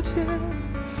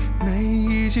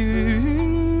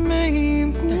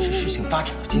但是事情发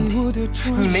展到今天，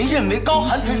你没认为高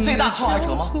寒才是最大的受害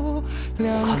者吗？我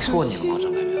看错你了吗，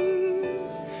张开明？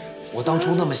我当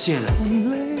初那么信任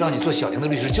你，让你做小婷的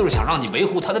律师，就是想让你维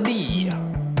护她的利益啊。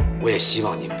我也希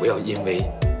望你不要因为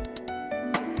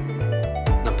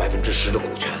那10%的股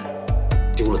权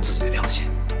丢了自己的良心。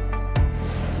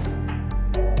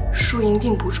输赢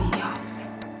并不重要，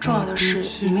重要的是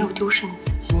你没有丢失你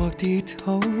自己。我低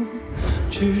头，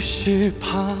只是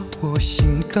怕我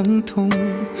心更痛，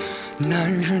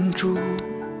难忍住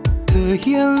的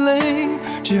眼泪，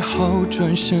只好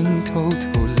转身偷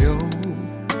偷流。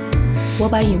我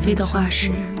把尹飞的画室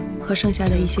和剩下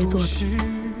的一些作品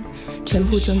全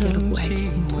部捐给了骨癌基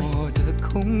金会。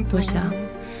我想，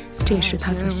这也是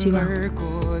他所希望的。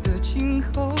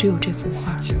只有这幅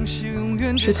画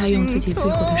是他用自己最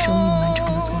后的生命完成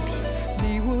的作品，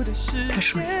他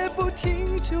属于我。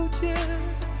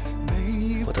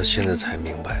我到现在才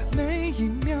明白，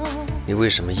你为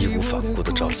什么义无反顾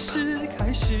地照顾他。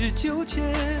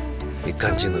你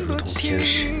干净的如同天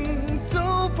使，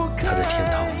他在天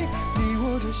堂里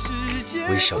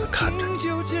微笑地看着你，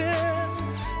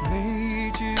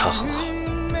他很好。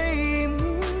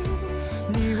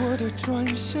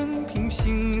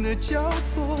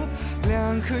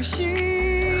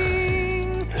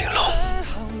玲珑，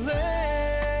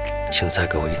请再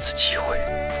给我一次机会，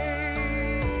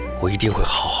我一定会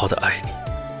好好的爱你，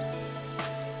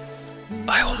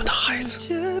爱我们的孩子。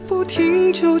不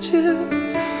停纠结，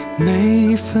每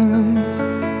一分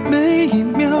每一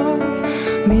秒，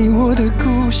你我的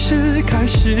故事开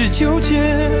始纠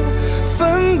结，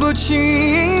分不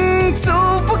清走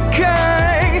不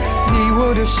开，你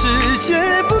我的世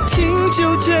界不停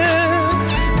纠结，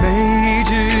每一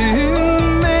句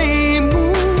每一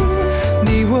幕，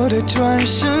你我的转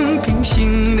身平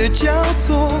行的交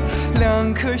错，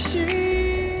两颗心。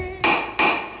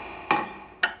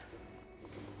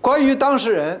关于当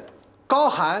事人高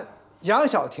寒、杨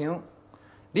晓婷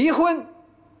离婚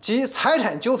及财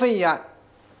产纠纷一案，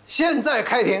现在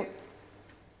开庭。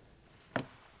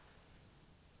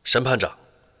审判长，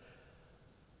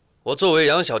我作为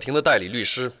杨晓婷的代理律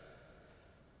师，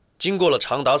经过了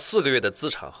长达4个月的资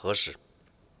产核实，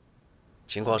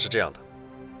情况是这样的：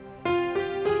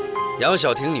杨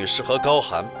晓婷女士和高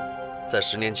寒在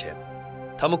10年前，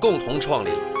他们共同创立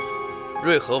了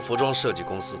瑞和服装设计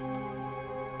公司，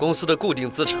公司的固定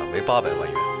资产为800万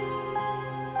元，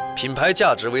品牌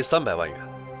价值为300万元。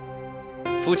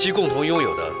夫妻共同拥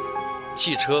有的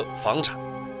汽车、房产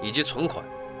以及存款，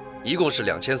一共是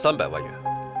2300万元。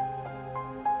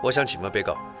我想请问被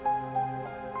告，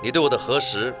你对我的核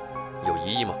实有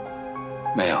异议吗？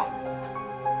没有。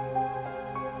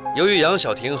由于杨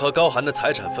晓婷和高寒的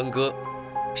财产分割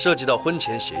涉及到婚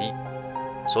前协议，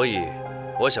所以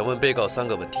我想问被告3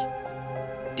个问题。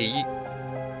第一，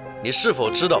你是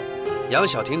否知道杨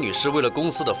晓婷女士为了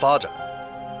公司的发展，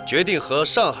决定和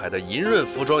上海的银润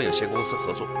服装有限公司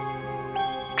合作？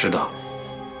知道。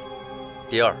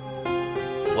第二，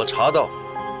我查到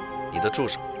你的助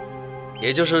手，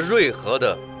也就是瑞和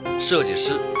的设计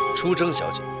师初征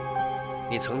小姐，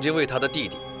你曾经为她的弟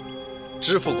弟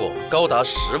支付过高达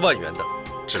10万元的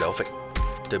治疗费，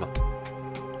对吗？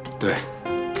对。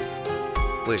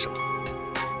为什么？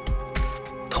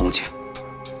同情。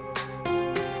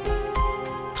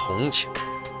同情。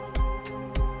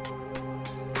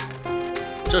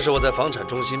这是我在房产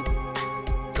中心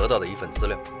得到的一份资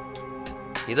料。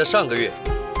你在上个月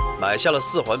买下了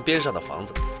4环边上的房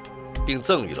子，并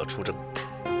赠予了初征，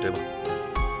对吗？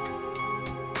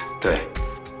对。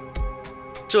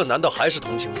这难道还是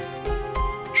同情吗？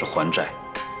是还债。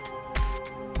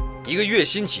一个月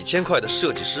薪几千块的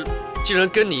设计师，竟然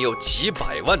跟你有几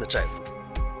百万的债务。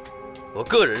我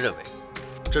个人认为，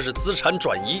这是资产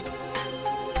转移。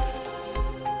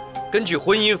根据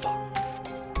婚姻法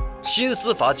新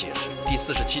司法解释第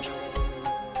47条，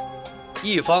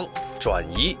一方转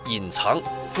移、隐藏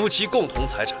夫妻共同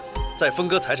财产，在分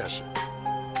割财产时，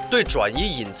对转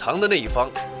移、隐藏的那一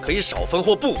方可以少分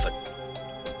或不分。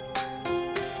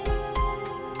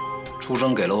初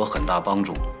征给了我很大帮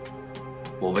助，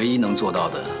我唯一能做到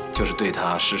的就是对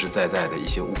他实实在在的一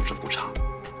些物质补偿。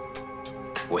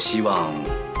我希望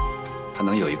他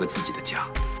能有一个自己的家。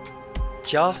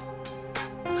家？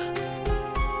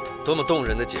多么动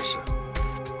人的解释！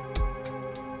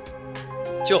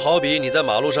就好比你在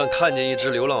马路上看见一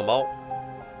只流浪猫，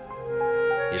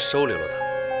你收留了它，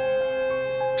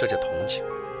这叫同情。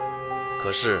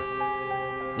可是，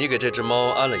你给这只猫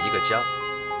安了一个家，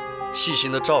细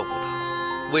心地照顾它，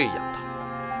喂养它，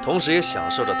同时也享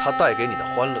受着它带给你的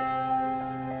欢乐。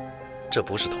这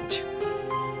不是同情，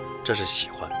这是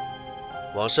喜欢。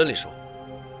往深里说，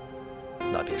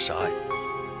那便是爱。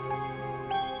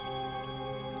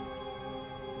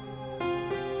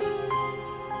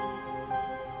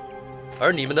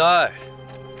而你们的爱，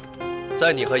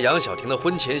在你和杨晓婷的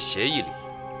婚前协议里，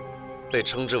被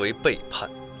称之为背叛。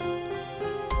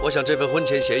我想这份婚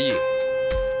前协议，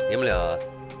你们俩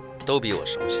都比我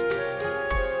熟悉。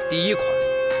第1款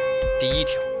第1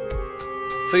条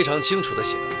非常清楚地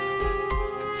写道：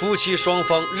夫妻双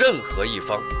方任何一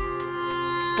方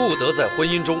不得在婚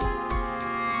姻中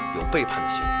有背叛的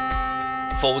行为，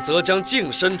否则将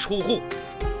净身出户。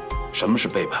什么是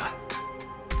背叛？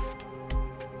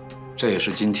这也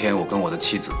是今天我跟我的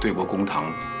妻子对簿公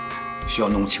堂需要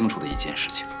弄清楚的一件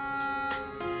事情。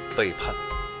背叛？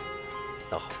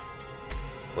那好，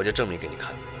我就证明给你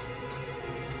看。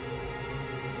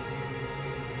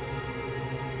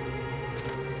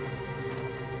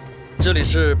这里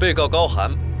是被告高寒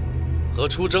和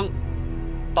初征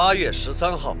8月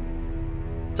13号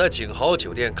在景豪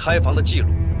酒店开房的记录，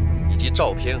以及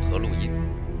照片和录音。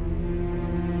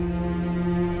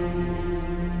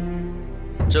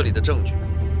这里的证据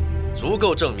足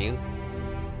够证明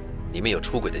你们有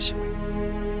出轨的行为。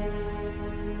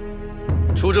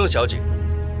初征小姐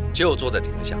就坐在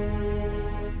庭下，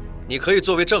你可以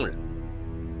作为证人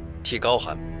替高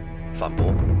寒反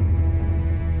驳。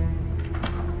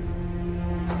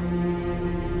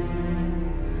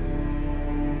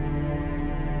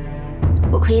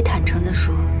我可以坦诚地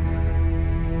说，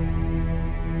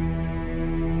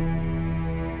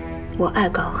我爱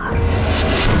高寒。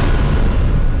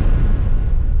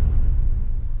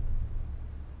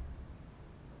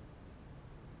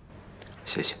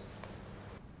谢谢。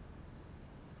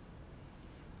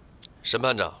审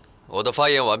判长，我的发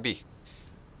言完毕，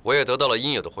我也得到了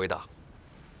应有的回答。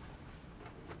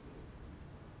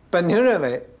本庭认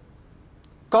为，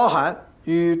高寒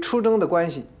与初征的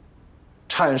关系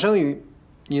产生于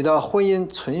你的婚姻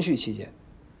存续期间，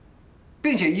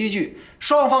并且依据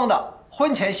双方的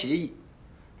婚前协议，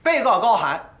被告高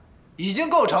寒已经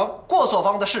构成过错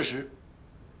方的事实。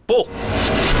不。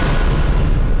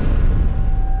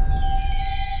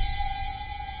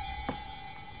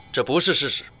这不是事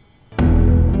实，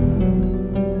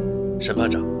审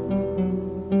判长。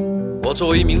我作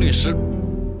为一名律师，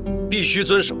必须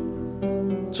遵守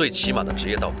最起码的职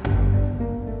业道德，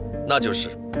那就是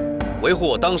维护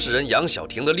我当事人杨晓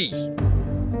婷的利益，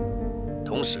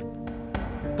同时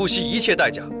不惜一切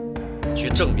代价去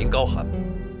证明高寒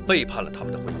背叛了他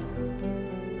们的婚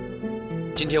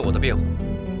姻。今天我的辩护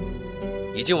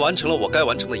已经完成了我该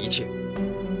完成的一切，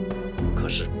可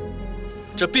是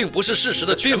这并不是事实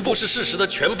的全部，不是事实的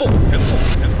全部。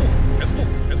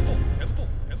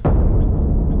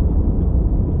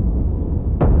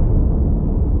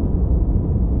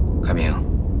开明，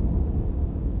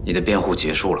你的辩护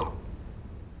结束了，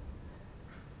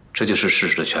这就是事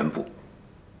实的全部，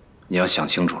你要想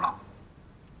清楚了。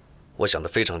我想得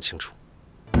非常清楚。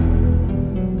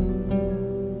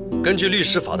根据律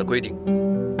师法的规定，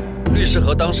律师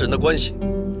和当事人的关系，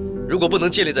如果不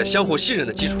能建立在相互信任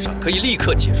的基础上，可以立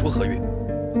刻解除合约。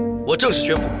我正式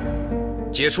宣布，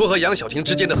解除和杨晓婷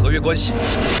之间的合约关系。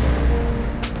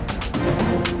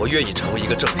我愿意成为一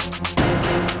个证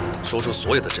人，说出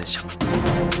所有的真相。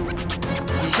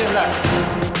你现在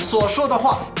所说的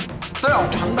话都要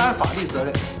承担法律责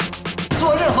任，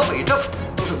做任何伪证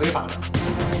都是违法的。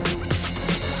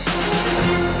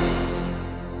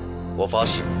我发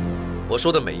誓，我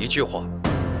说的每一句话，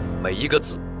每一个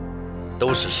字，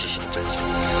都是事实的真相。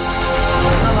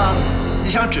那么，你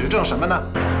想指证什么呢？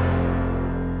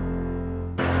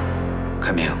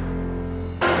开明，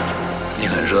你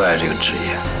很热爱这个职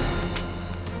业，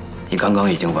你刚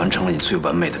刚已经完成了你最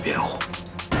完美的辩护，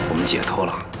我们解脱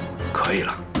了，可以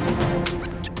了。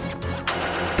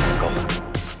高寒，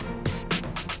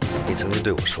你曾经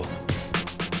对我说，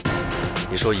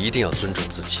你说一定要尊重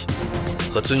自己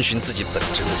和遵循自己本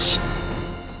真的心。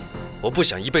我不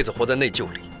想一辈子活在内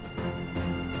疚里。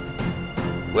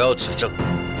我要指证，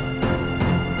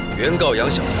原告杨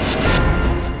晓婷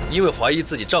因为怀疑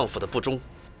自己丈夫的不忠，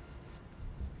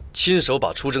亲手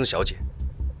把出征小姐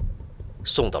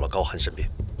送到了高寒身边，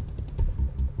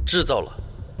制造了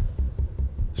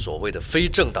所谓的非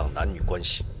正当男女关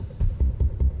系。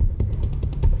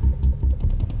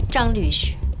张律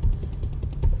师，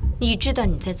你知道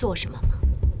你在做什么吗？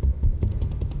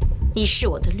你是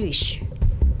我的律师，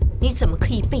你怎么可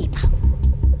以背叛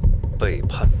我？背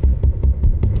叛？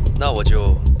那我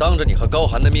就当着你和高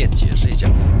寒的面解释一下，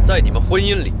在你们婚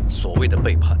姻里所谓的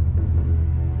背叛。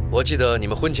我记得你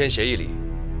们婚前协议里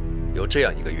有这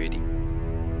样一个约定：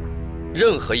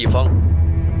任何一方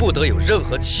不得有任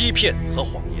何欺骗和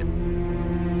谎言。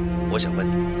我想问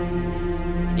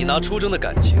你，你拿出征的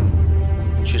感情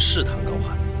去试探高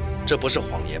寒，这不是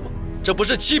谎言吗？这不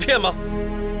是欺骗吗？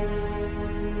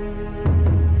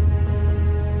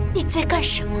你在干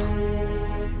什么？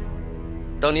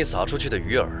当你撒出去的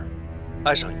鱼饵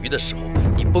爱上鱼的时候，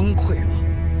你崩溃了。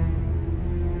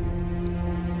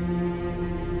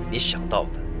你想到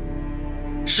的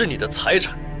是你的财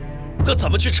产和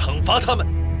怎么去惩罚他们。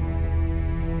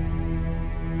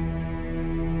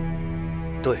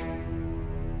对，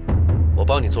我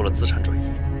帮你做了资产转移，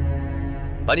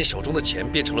把你手中的钱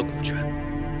变成了股权。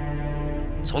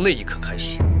从那一刻开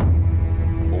始，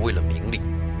我为了名利，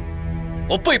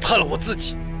我背叛了我自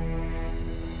己，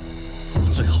我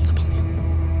最好的朋友。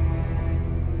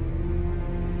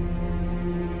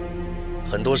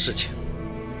很多事情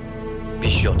必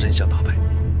须要真相大白，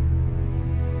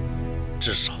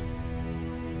至少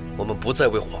我们不再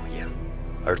为谎言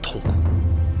而痛苦。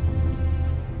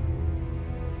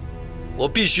我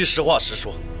必须实话实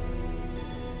说，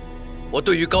我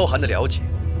对于高寒的了解，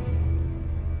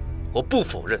我不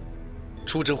否认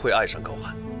出征会爱上高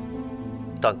寒，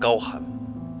但高寒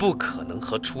不可能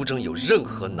和出征有任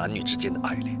何男女之间的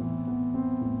爱恋，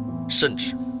甚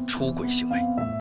至出轨行为。